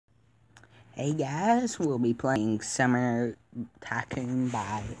Hey guys, we'll be playing Summer Tycoon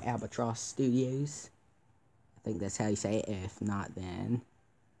by Albatross Studios. I think that's how you say it. If not, then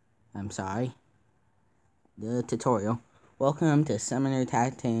I'm sorry. The tutorial. Welcome to Summoner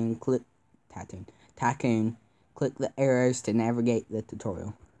Tycoon. Tycoon. Click the arrows to navigate the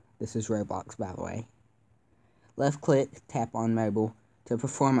tutorial. This is Roblox, by the way. Left click, tap on mobile. To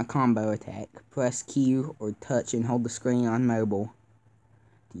perform a combo attack, press Q or touch and hold the screen on mobile.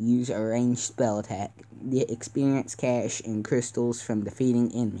 To use a ranged spell attack, get experience, cash, and crystals from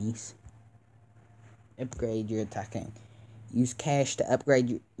defeating enemies. Upgrade your Tycoon. Use cash to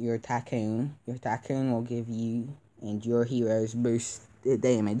upgrade your Tycoon. Your Tycoon will give you and your heroes boost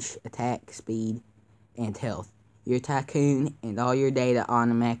damage, attack, speed, and health. Your Tycoon and all your data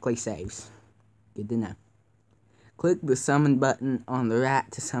automatically saves. Good to know. Click the summon button on the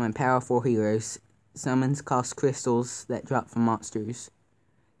right to summon powerful heroes. Summons cost crystals that drop from monsters.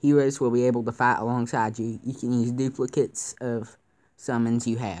 Heroes will be able to fight alongside you. You can use duplicates of summons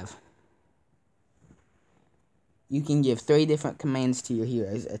you have. You can give 3 different commands to your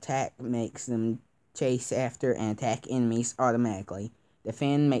heroes. Attack makes them chase after and attack enemies automatically.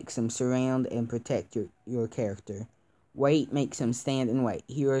 Defend makes them surround and protect your character. Wait makes them stand and wait.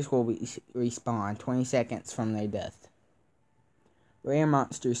 Heroes will respawn 20 seconds from their death. Rare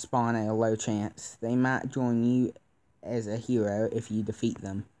monsters spawn at a low chance. They might join you as a hero if you defeat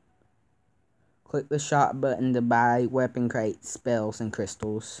them. Click the shop button to buy weapon crates, spells, and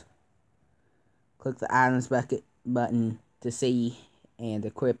crystals. Click the items bucket button to see and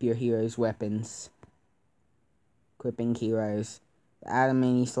equip your hero's weapons. Equipping heroes. The item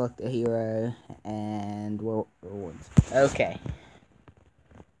menu, select a hero, and rewards. Okay.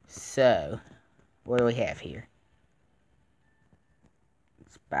 So, what do we have here?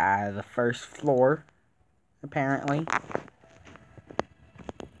 It's by the first floor, apparently.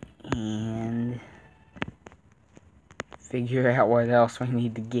 And figure out what else we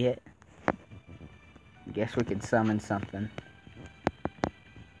need to get. Guess we could summon something.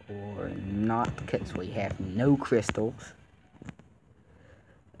 Or not, because we have no crystals.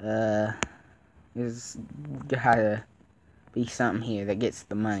 There's gotta be something here that gets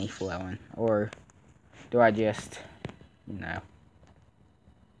the money flowing. Or do I just,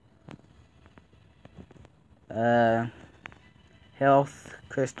 health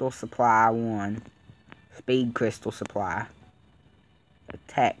crystal supply 1. Speed crystal supply.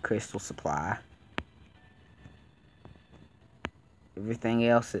 Attack crystal supply. Everything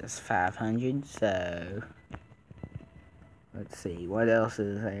else is 500, so let's see, what else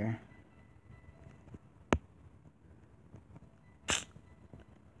is there?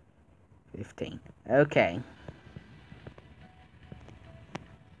 $15. Okay.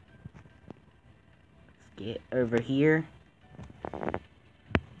 Let's get over here.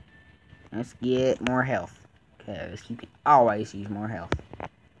 Let's get more health, because you can always use more health.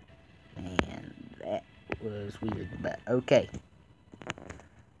 And that was weird, but okay.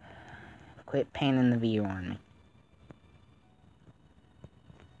 Quit panning the view on me.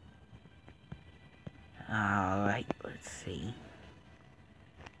 Alright, let's see.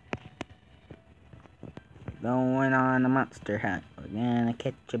 Going on a monster hunt. We're gonna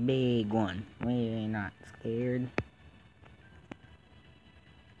catch a big one. We're not scared.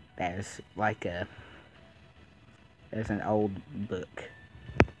 That is like there's an old book,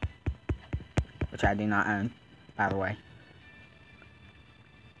 which I do not own, by the way.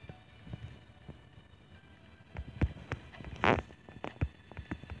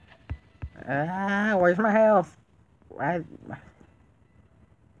 Where's my health? Why?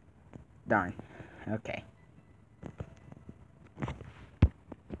 Darn. Okay.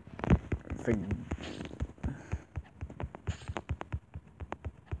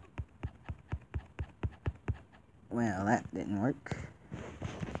 Well, that didn't work.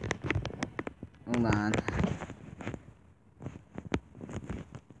 Hold on.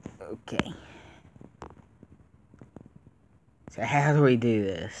 Okay. So how do we do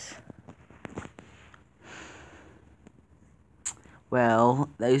this? Well,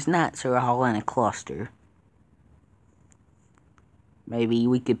 those nuts are all in a cluster. Maybe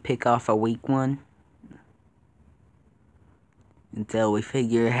we could pick off a weak one until we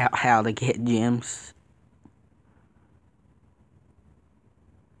figure out how to get gems.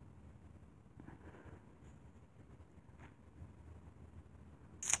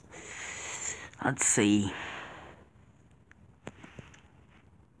 Let's see.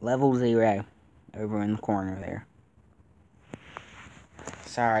 Level 0 over in the corner there.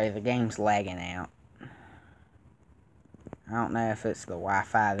 Sorry, the game's lagging out. I don't know if it's the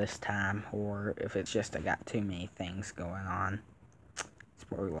Wi-Fi this time or if it's just I got too many things going on. It's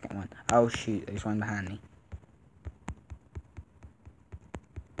Or look at one. Oh shoot, there's one behind me.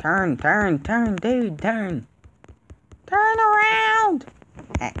 Turn, dude, turn. Turn around!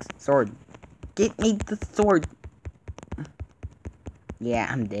 Axe, sword. Get me the sword. Yeah,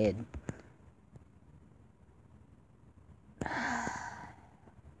 I'm dead.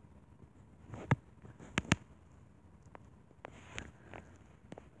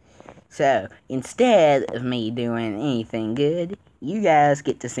 So, instead of me doing anything good, you guys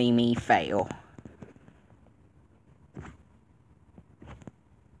get to see me fail.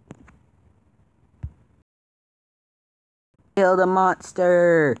 Killed a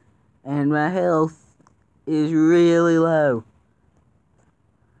monster! And my health is really low.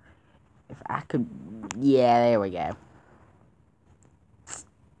 If I could... Yeah, there we go.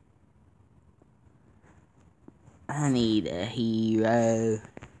 I need a hero.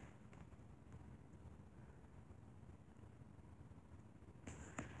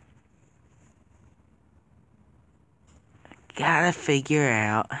 Gotta figure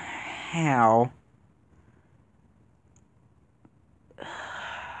out how...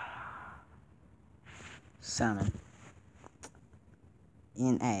 Summon.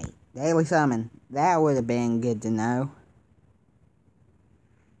 NA. Daily summon. That would have been good to know.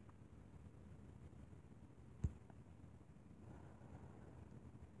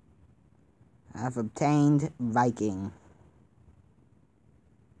 I've obtained Viking.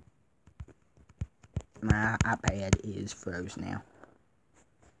 My iPad is froze now.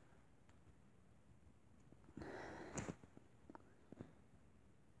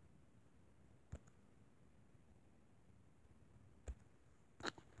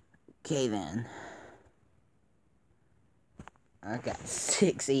 Okay then. I got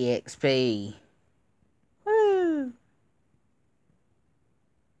 6 EXP. Woo!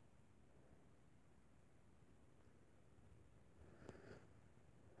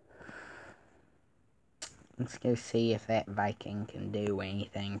 Let's go see if that Viking can do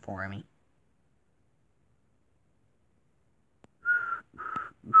anything for me.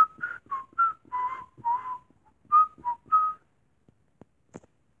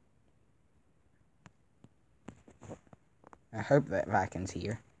 I hope that Viking's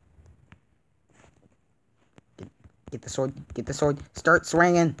here. Get the sword. Get the sword. Start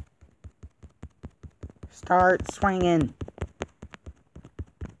swinging. Start swinging.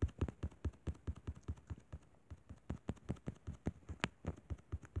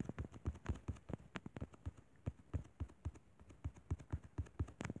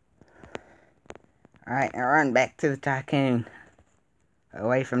 Alright, now run back to the Tycoon.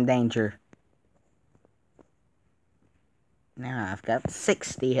 Away from danger. Now I've got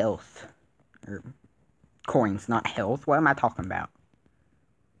 60 health. Or coins, not health. What am I talking about?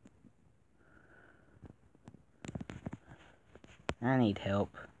 I need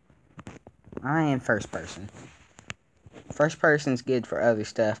help. I am first person. First person's good for other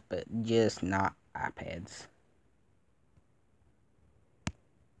stuff, but just not iPads.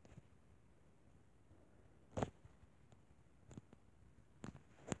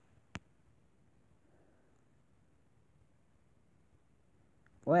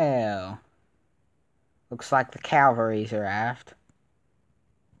 Well, looks like the cavalry's arrived.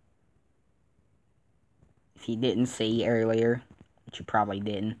 If you didn't see earlier, which you probably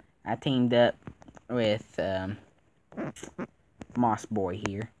didn't, I teamed up with Moss Boy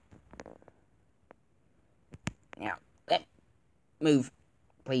here. Now, move,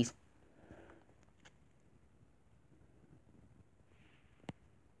 please.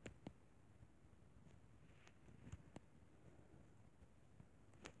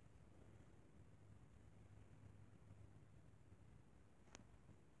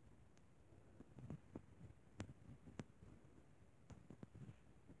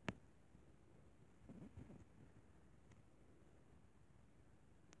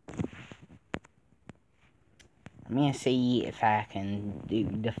 I'm gonna see if I can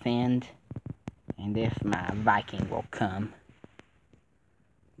defend and if my Viking will come,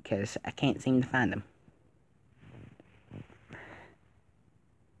 because I can't seem to find him.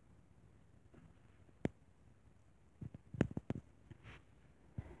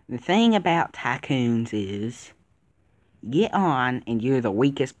 The thing about Tycoons is, you get on and you're the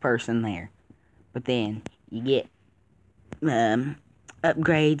weakest person there, but then you get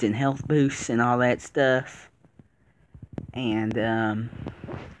upgrades and health boosts and all that stuff. And,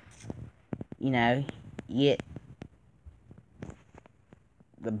 you know, you get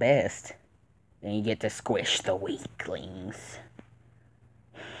the best. Then you get to squish the weaklings.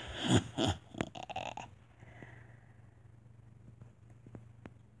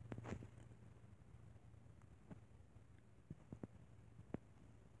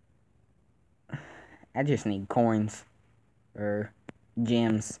 I just need coins. Or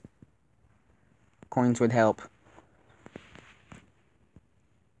gems. Coins would help.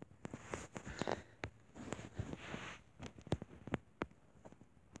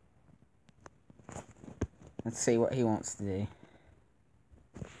 Let's see what he wants to do.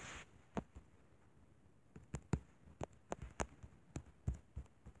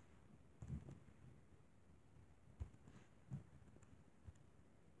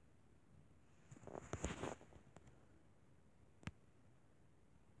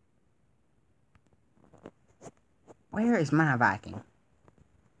 Where is my Viking?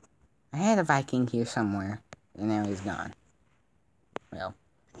 I had a Viking here somewhere, and now he's gone. Well,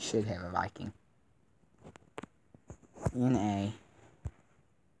 should have a Viking. NA.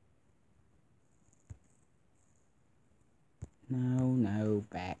 No,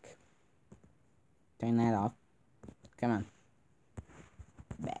 back. Turn that off. Come on.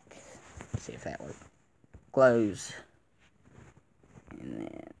 Back. Let's see if that works. Close. And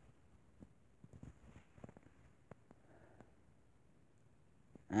then...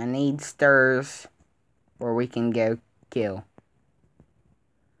 I need stirs where we can go kill.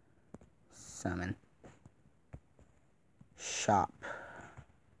 Summon. Shop.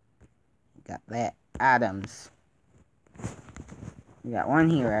 Got that. Items. We got one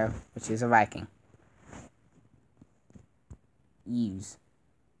hero, which is a Viking. Use.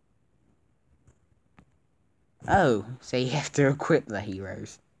 Oh, so you have to equip the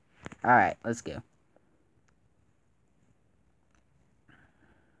heroes. Alright, let's go.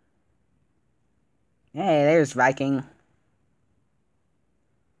 Hey, there's Viking.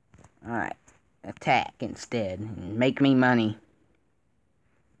 Alright, attack instead. And make me money.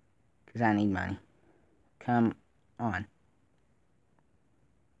 Because I need money. Come on.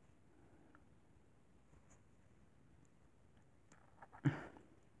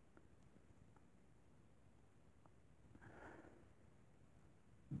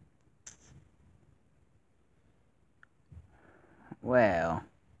 Well,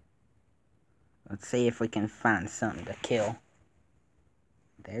 let's see if we can find something to kill.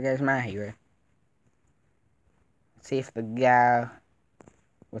 There goes my hero. Let's see if the guy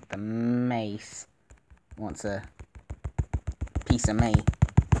with the mace wants a piece of me.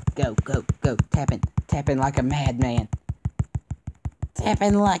 Go, go, go. Tapping. Tapping like a madman.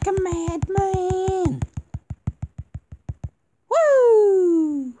 Tapping like a madman.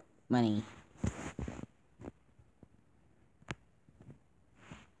 Woo! Money.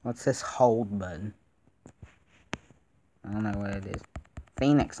 What's this hold button? I don't know what it is.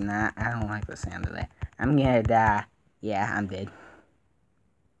 Phoenix Knight. I don't like the sound of that. I'm gonna die. Yeah, I'm dead.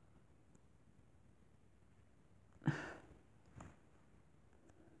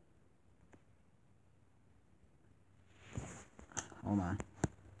 Hold on.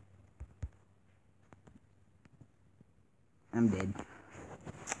 I'm dead.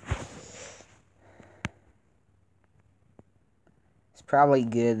 It's probably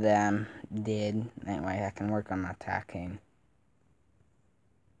good that I'm dead. That way I can work on my Tycoon.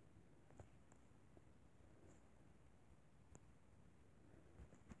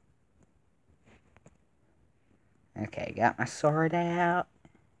 Okay, got my sword out.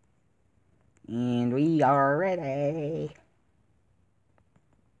 And we are ready.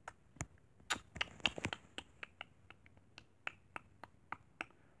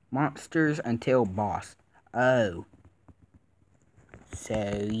 Monsters until boss. Oh.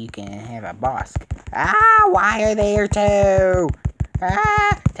 So you can have a boss. Ah, why are there two?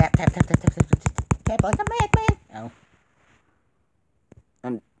 Ah, tap, tap, tap, tap, tap, tap, tap, tap like a madman.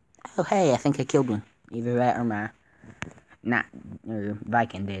 Oh. Oh, hey, I think I killed one. Either that or my, or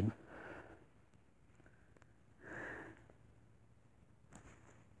Viking did.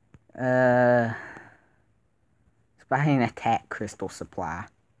 Let's buy an attack crystal supply.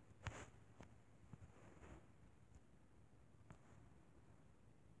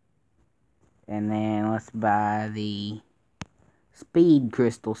 And then let's buy the speed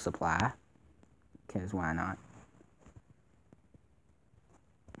crystal supply. Because why not?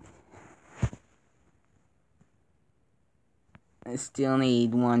 I still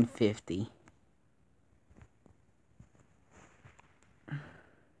need 150.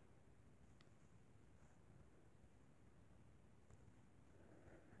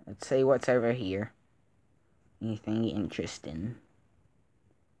 Let's see what's over here. Anything interesting?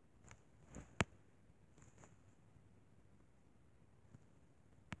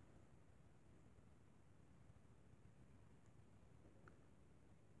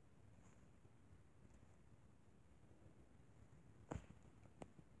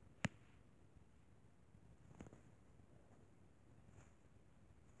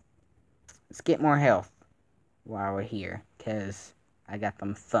 Let's get more health while we're here, because I got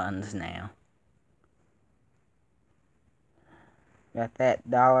them funds now. Got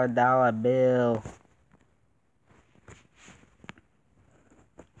that dollar bill.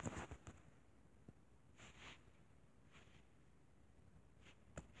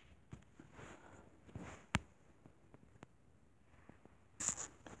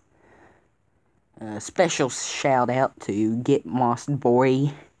 Special shout out to Get Moss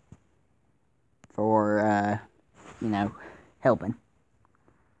Boy for, you know, helping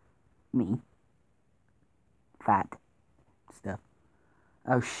me fight stuff.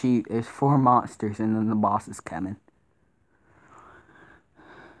 Oh shoot, there's 4 monsters and then the boss is coming.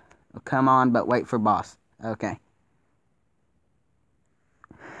 Oh, come on, but wait for boss. Okay.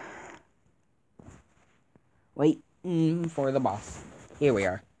 Wait for the boss. Here we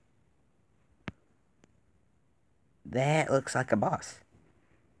are. That looks like a boss.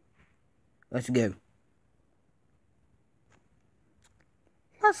 Let's go.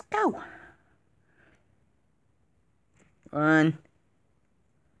 Let's go. Run.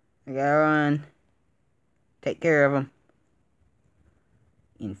 I gotta run. Take care of him.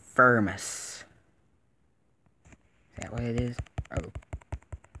 Infirmus. Is that what it is? Oh.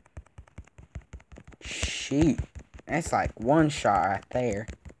 Shoot. That's like one shot right there.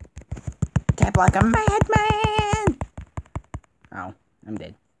 Tap like a madman! Oh, I'm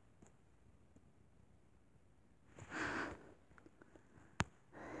dead.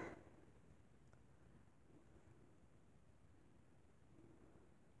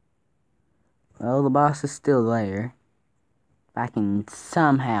 Well, the boss is still there. If I can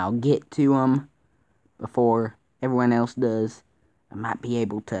somehow get to him before everyone else does, I might be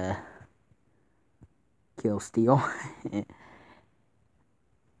able to kill Steel.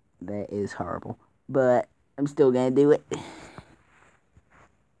 That is horrible. But I'm still gonna do it.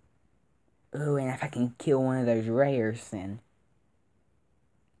 Oh, and if I can kill one of those rares, then,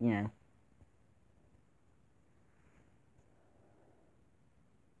 you know.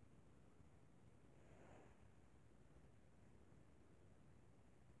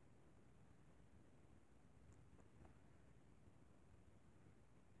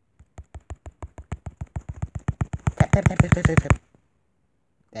 Tap, tap, tap, tap, tap, tap, tap.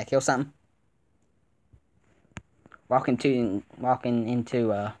 Did I kill something? Walking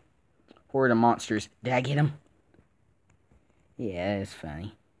into a horde of monsters. Did I get him? Yeah, that's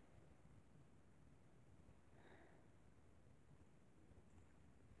funny.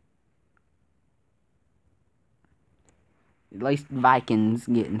 At least Viking's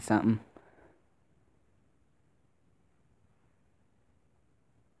getting something.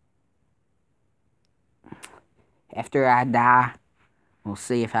 After I die, we'll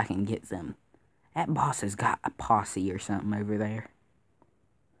see if I can get some. That boss has got a posse or something over there.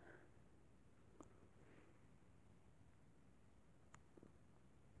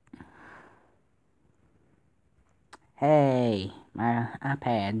 Hey, my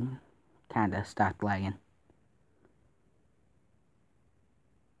iPad kinda stopped lagging.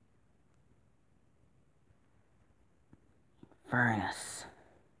 Furnace.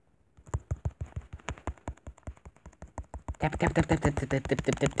 Tap tap tap tap tap tap tap tap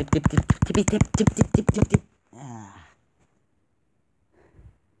tap tap tap tap tap tap tap tap.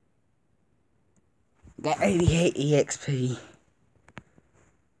 Got 88 EXP.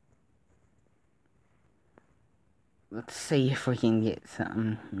 Let's see if we can get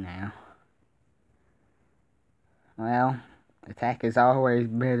something now. Well, attack is always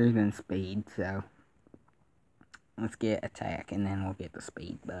better than speed, so let's get attack and then we'll get the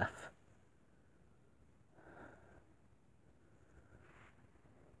speed buff.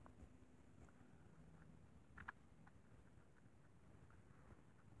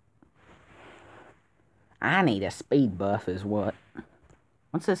 I need a speed buff is what.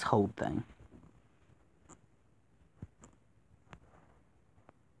 What's this hold thing?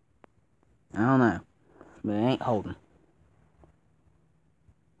 I don't know. But it ain't holding.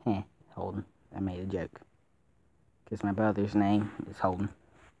 Heh, Holden. I made a joke. Because my brother's name is Holden.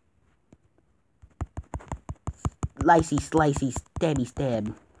 Slicey, slicey, stabby,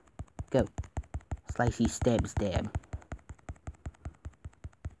 stab. Go. Slicey, stab, stab.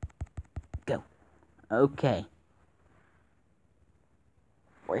 Go. Okay.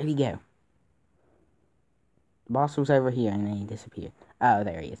 Where'd he go? The boss was over here and then he disappeared. Oh,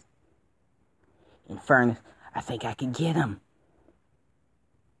 there he is. Infernus. I think I could get him.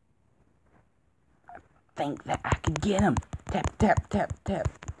 I think that I could get him. Tap, tap, tap, tap.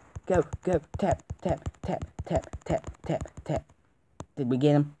 Go, go, tap, tap, tap, tap, tap, tap, tap. Did we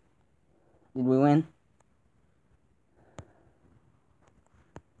get him? Did we win?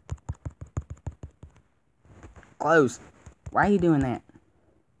 Close. Why are you doing that?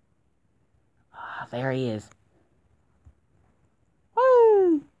 Oh, there he is.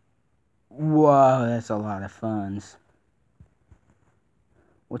 Woo! Whoa, that's a lot of funds.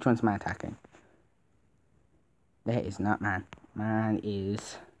 Which one's my Tycoon? That is not mine. Mine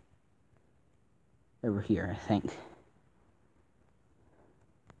is over here, I think.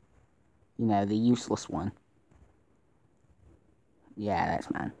 You know, the useless one. Yeah,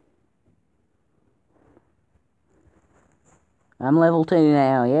 that's mine. I'm level 2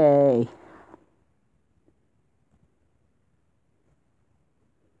 now, yay!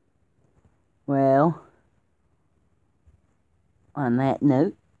 Well, on that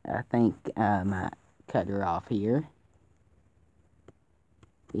note, I think I might cut her off here.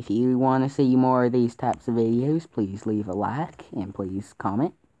 If you want to see more of these types of videos, please leave a like and please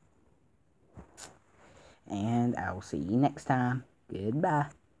comment. And I will see you next time. Goodbye.